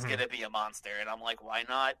 this guy's gonna be a monster? And I'm like, why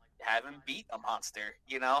not have him beat a monster,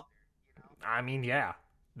 you know? I mean, yeah.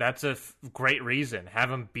 That's a great reason. Have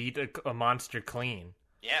him beat a monster clean.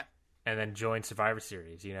 Yeah. And then join Survivor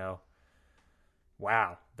Series, you know?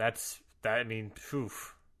 Wow. That's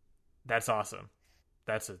awesome.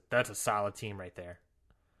 That's a solid team right there.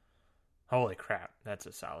 Holy crap, that's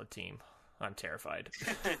a solid team. I'm terrified.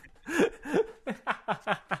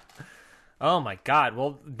 Oh my god.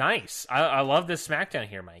 Well, nice. I love this SmackDown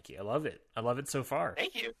here, Mikey. I love it. I love it so far.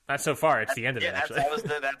 Thank you. Not so far. It's the end of it, actually.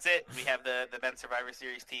 That's it. We have the men's Survivor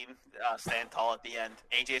Series team stand tall at the end.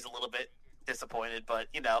 AJ's a little bit disappointed, but,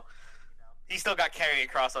 you know, he still got Karrion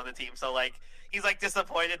Kross on the team. So, like, he's, like,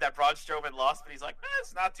 disappointed that Braun Strowman lost, but he's like,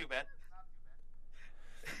 it's not too bad.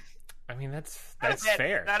 I mean, that's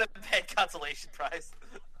fair. Not a bad consolation prize.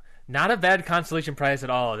 Not a bad consolation prize at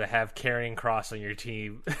all to have Karrion Kross on your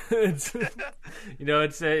team. It's, you know,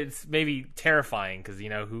 it's maybe terrifying because, you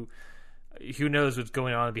know, who knows what's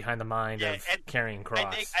going on behind the mind of Karrion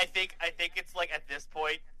Kross. I think it's like at this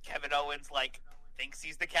point, Kevin Owens like thinks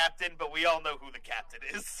he's the captain, but we all know who the captain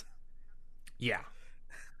is. Yeah.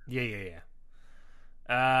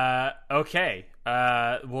 Okay.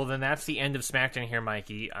 Well, then that's the end of SmackDown here,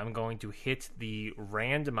 Mikey. I'm going to hit the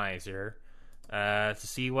randomizer to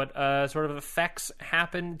see what sort of effects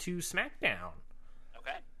happen to SmackDown.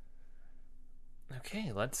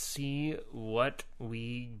 Okay, let's see what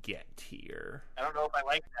we get here. I don't know if I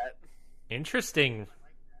like that. Interesting.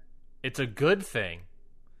 It's a good thing.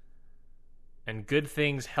 And good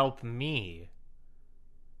things help me.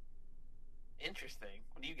 Interesting.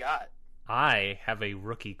 What do you got? I have a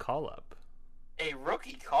rookie call-up. A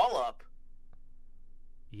rookie call-up?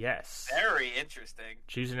 Yes. Very interesting.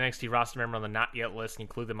 Choose an NXT roster member on the not yet list and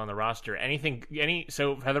include them on the roster.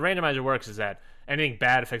 So how the randomizer works is that anything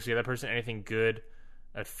bad affects the other person, anything good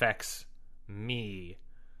affects me.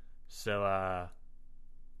 So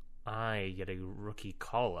I get a rookie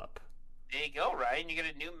call-up. There you go, Ryan. You get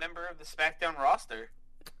a new member of the SmackDown roster.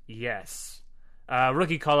 Yes.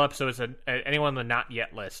 Rookie call-up, so it's anyone on the not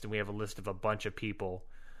yet list, and we have a list of a bunch of people.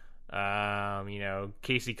 You know,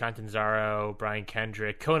 Casey Catanzaro, Brian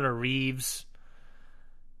Kendrick, Kona Reeves,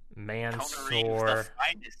 Mansoor. The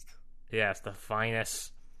finest. Yes, the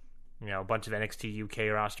finest. You know, a bunch of NXT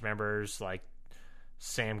UK roster members like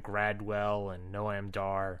Sam Gradwell and Noam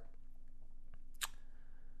Dar.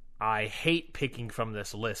 I hate picking from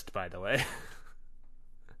this list, by the way.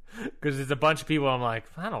 Because there's a bunch of people I'm like,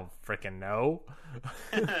 I don't freaking know.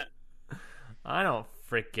 I don't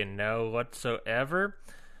freaking know whatsoever.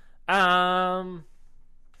 I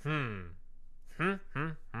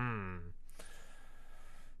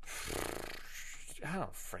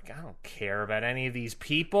don't care about any of these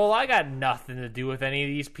people. I got nothing to do with any of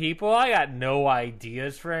these people. I got no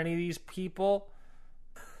ideas for any of these people.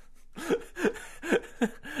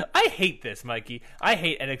 I hate this, Mikey. I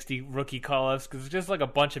hate NXT rookie call-ups because it's just like a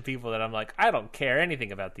bunch of people that I'm like, I don't care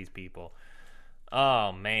anything about these people.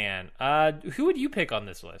 Oh, man. Who would you pick on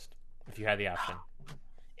this list if you had the option?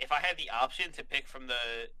 If I had the option to pick from the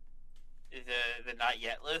not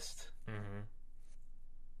yet list? Mm-hmm.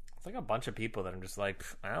 It's like a bunch of people that I'm just like,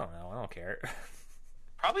 I don't know. I don't care.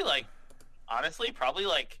 Probably like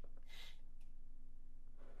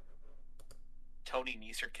Tony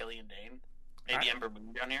Nese or Killian Dane. Maybe Ember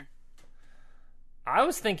Moon down here. I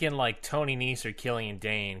was thinking like Tony Nese or Killian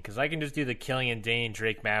Dane because I can just do the Killian Dane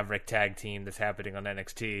Drake Maverick tag team that's happening on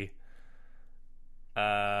NXT.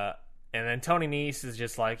 And then Tony Nese is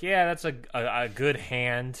just like, yeah, that's a good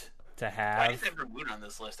hand to have. Why is Ember Moon on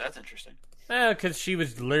this list? That's interesting. Because she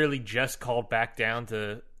was literally just called back down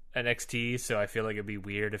to NXT, so I feel like it'd be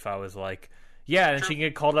weird if I was like, yeah, and she can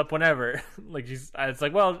get called up whenever. Like it's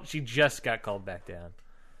like, well, she just got called back down.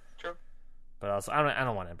 True. But also, I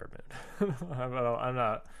don't want Ember Moon. I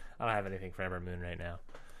don't have anything for Ember Moon right now.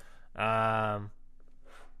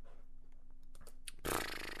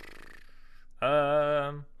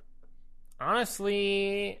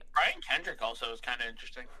 Honestly, Brian Kendrick also is kind of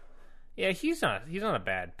interesting. Yeah, he's not a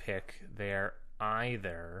bad pick there.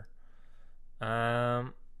 either.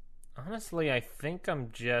 Honestly, I think I'm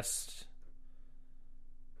just...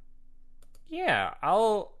 Yeah,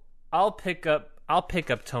 I'll pick up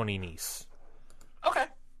Tony Nese. Okay.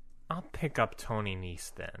 I'll pick up Tony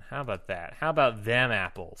Nese then. How about that? How about them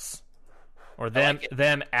apples? Or them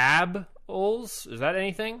ab-ols? Is that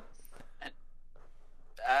anything?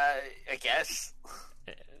 I guess.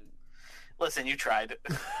 Listen, you tried.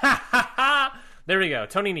 There we go.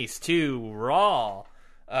 Tony Nese to Raw.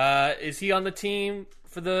 Is he on the team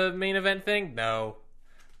for the main event thing? No.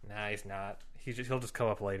 Nah, he's not. He'll just come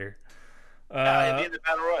up later. He'll be in the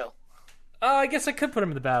Battle Royal. I guess I could put him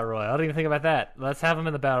in the Battle Royal. I didn't even think about that. Let's have him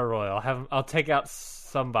in the Battle Royal. I'll take out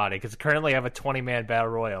somebody, because currently I have a 20-man Battle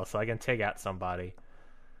Royal, so I can take out somebody.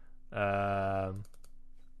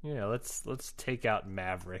 Let's take out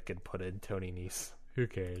Maverick and put in Tony Nese. Who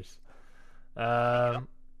cares? There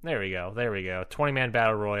we go. 20-man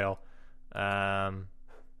Battle Royal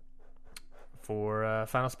for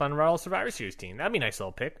Final Spun Raw Survivor Series team. That'd be a nice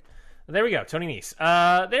little pick. There we go, Tony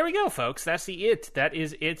Nese. There we go, folks. That's That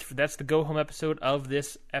is it. That's the go-home episode of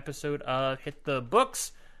this episode of Hit the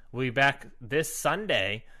Books. We'll be back this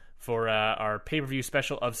Sunday for our pay-per-view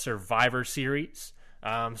special of Survivor Series.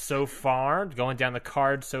 So far, going down the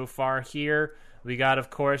card so far here, we got, of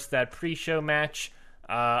course, that pre-show match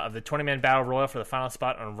of the 20-man Battle Royal for the final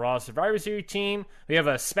spot on Raw's Survivor Series team. We have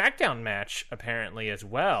a SmackDown match, apparently, as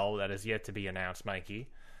well, that is yet to be announced, Mikey.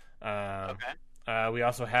 Okay. We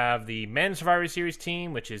also have the men's Survivor Series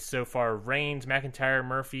team, which is so far Reigns, McIntyre,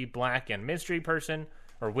 Murphy, Black, and Mystery Person,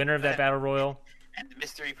 or winner of that Battle Royal. And the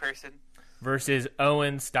Mystery Person. Versus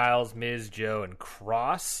Owens, Styles, Miz, Joe, and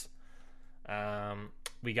Cross.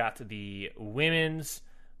 We got the women's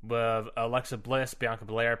with Alexa Bliss, Bianca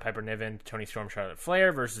Belair, Piper Niven, Toni Storm, Charlotte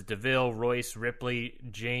Flair versus DeVille, Royce, Ripley,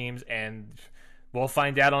 James, and we'll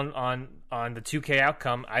find out on the 2K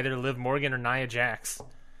outcome, either Liv Morgan or Nia Jax.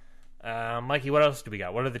 Mikey, what else do we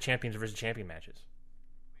got? What are the champions versus champion matches?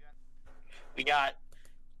 We got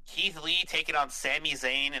Keith Lee taking on Sami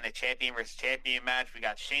Zayn in a champion versus champion match. We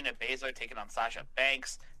got Shayna Baszler taking on Sasha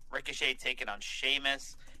Banks. Ricochet taking on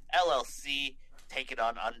Sheamus. LLC taking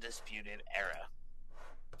on Undisputed Era.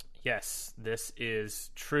 Yes, this is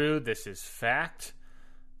true. This is fact.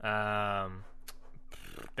 There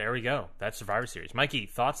we go. That's Survivor Series. Mikey,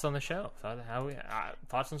 thoughts on the show?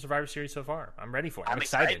 Thoughts on Survivor Series so far? I'm ready for it. I'm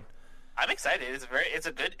excited. I'm excited. It's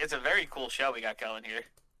a very cool show we got going here.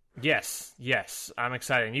 Yes, I'm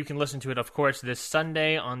excited. And you can listen to it, of course, this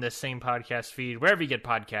Sunday on this same podcast feed. Wherever you get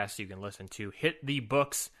podcasts, you can listen to Hit the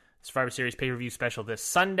Books Survivor Series pay-per-view special this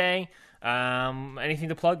Sunday. Anything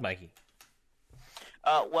to plug, Mikey?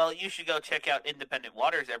 Well, you should go check out Independent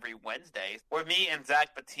Waters every Wednesday, where me and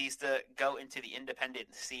Zach Batista go into the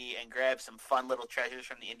independent sea and grab some fun little treasures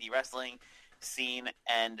from the indie wrestling scene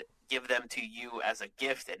and give them to you as a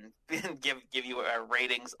gift and give you our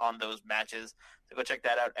ratings on those matches. So go check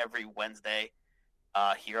that out every Wednesday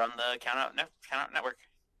here on the Count Out Network.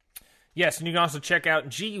 Yes, and you can also check out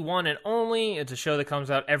G1 and Only. It's a show that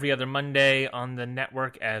comes out every other Monday on the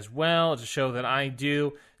network as well. It's a show that I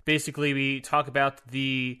do. Basically, we talk about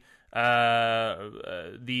the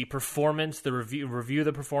performance, the review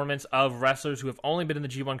the performance of wrestlers who have only been in the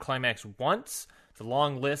G1 Climax once. It's a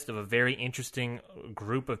long list of a very interesting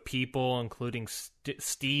group of people, including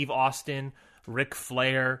Steve Austin, Ric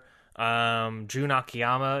Flair, Jun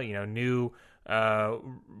Akiyama, new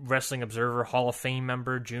Wrestling Observer Hall of Fame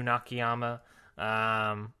member Jun Akiyama.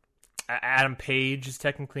 Adam Page is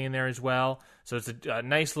technically in there as well. So it's a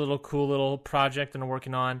nice little, cool little project that I'm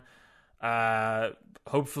working on.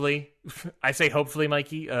 Hopefully, I say hopefully,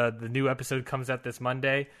 Mikey, the new episode comes out this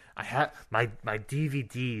Monday. I have my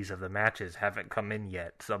DVDs of the matches haven't come in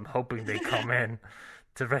yet, so I'm hoping they come in.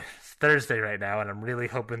 It's Thursday right now, and I'm really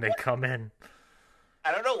hoping they come in.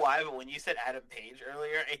 I don't know why, but when you said Adam Page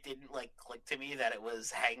earlier, it didn't click to me that it was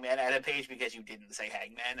Hangman Adam Page because you didn't say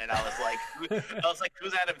Hangman, and I was like,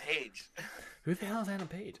 who's Adam Page? Who the hell is Adam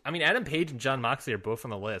Page? I mean, Adam Page and Jon Moxley are both on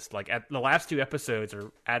the list. At the last two episodes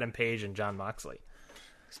are Adam Page and Jon Moxley.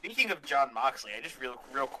 Speaking of Jon Moxley, I just real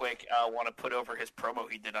quick want to put over his promo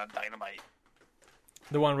he did on Dynamite.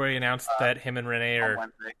 The one where he announced that him and Renee are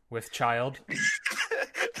with child.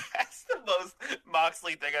 That's the most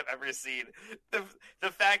Moxley thing I've ever seen. The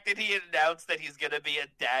fact that he announced that he's gonna be a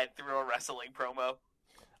dad through a wrestling promo.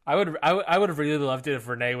 I would have really loved it if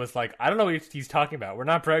Renee was like, I don't know what he's talking about. We're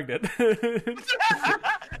not pregnant.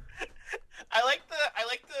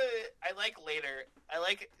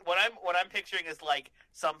 What I'm picturing is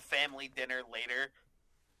some family dinner later,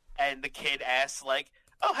 and the kid asks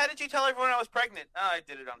 "Oh, how did you tell everyone I was pregnant?" "Oh, I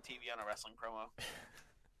did it on TV on a wrestling promo."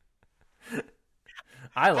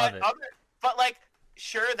 I love it. But like,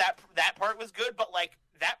 sure, that part was good, but like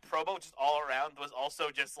that promo just all around was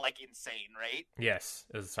also just like insane, right? Yes,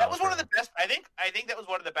 that was one of the best. I think that was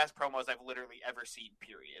one of the best promos I've literally ever seen.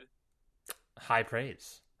 Period. High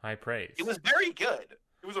praise. It was very good.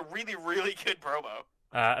 It was a really, really good promo.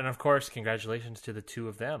 And of course, congratulations to the two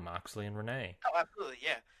of them, Moxley and Renee. Oh, absolutely,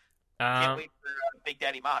 yeah. Can't wait for Big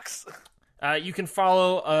Daddy Mox. You can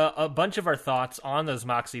follow a bunch of our thoughts on those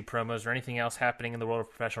Moxley promos or anything else happening in the world of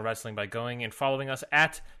professional wrestling by going and following us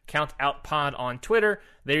at CountOutPod on Twitter.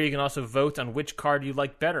 There you can also vote on which card you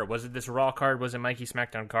like better. Was it this Raw card? Was it Mikey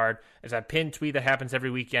SmackDown card? It's that pinned tweet that happens every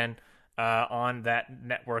weekend on that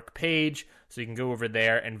network page. So you can go over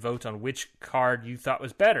there and vote on which card you thought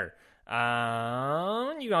was better. You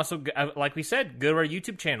can also, like we said, go to our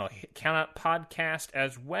YouTube channel, Count Out Podcast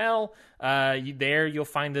as well. There you'll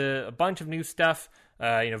find a bunch of new stuff,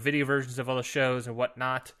 video versions of all the shows and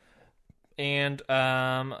whatnot, and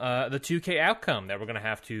the 2K outcome that we're going to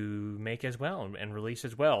have to make as well and release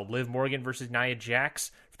as well. Liv Morgan versus Nia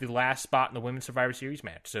Jax for the last spot in the Women's Survivor Series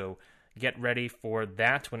match. So get ready for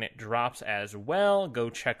that when it drops as well. Go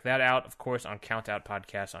check that out, of course, on Count Out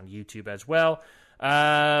Podcast on YouTube as well.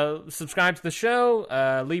 Subscribe to the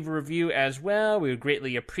show, leave a review as well. We would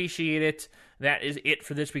greatly appreciate it. That is it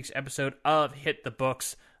for this week's episode of Hit the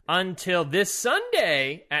Books. Until this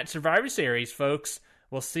Sunday at Survivor Series, folks.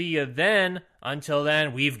 We'll see you then. Until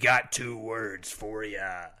then, we've got 2 words for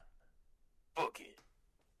ya. Book it.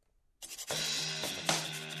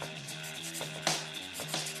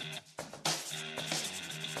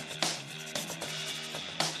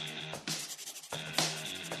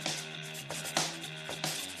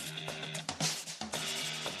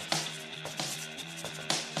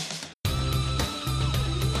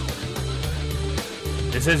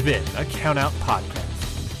 This has been a Count Out Podcast.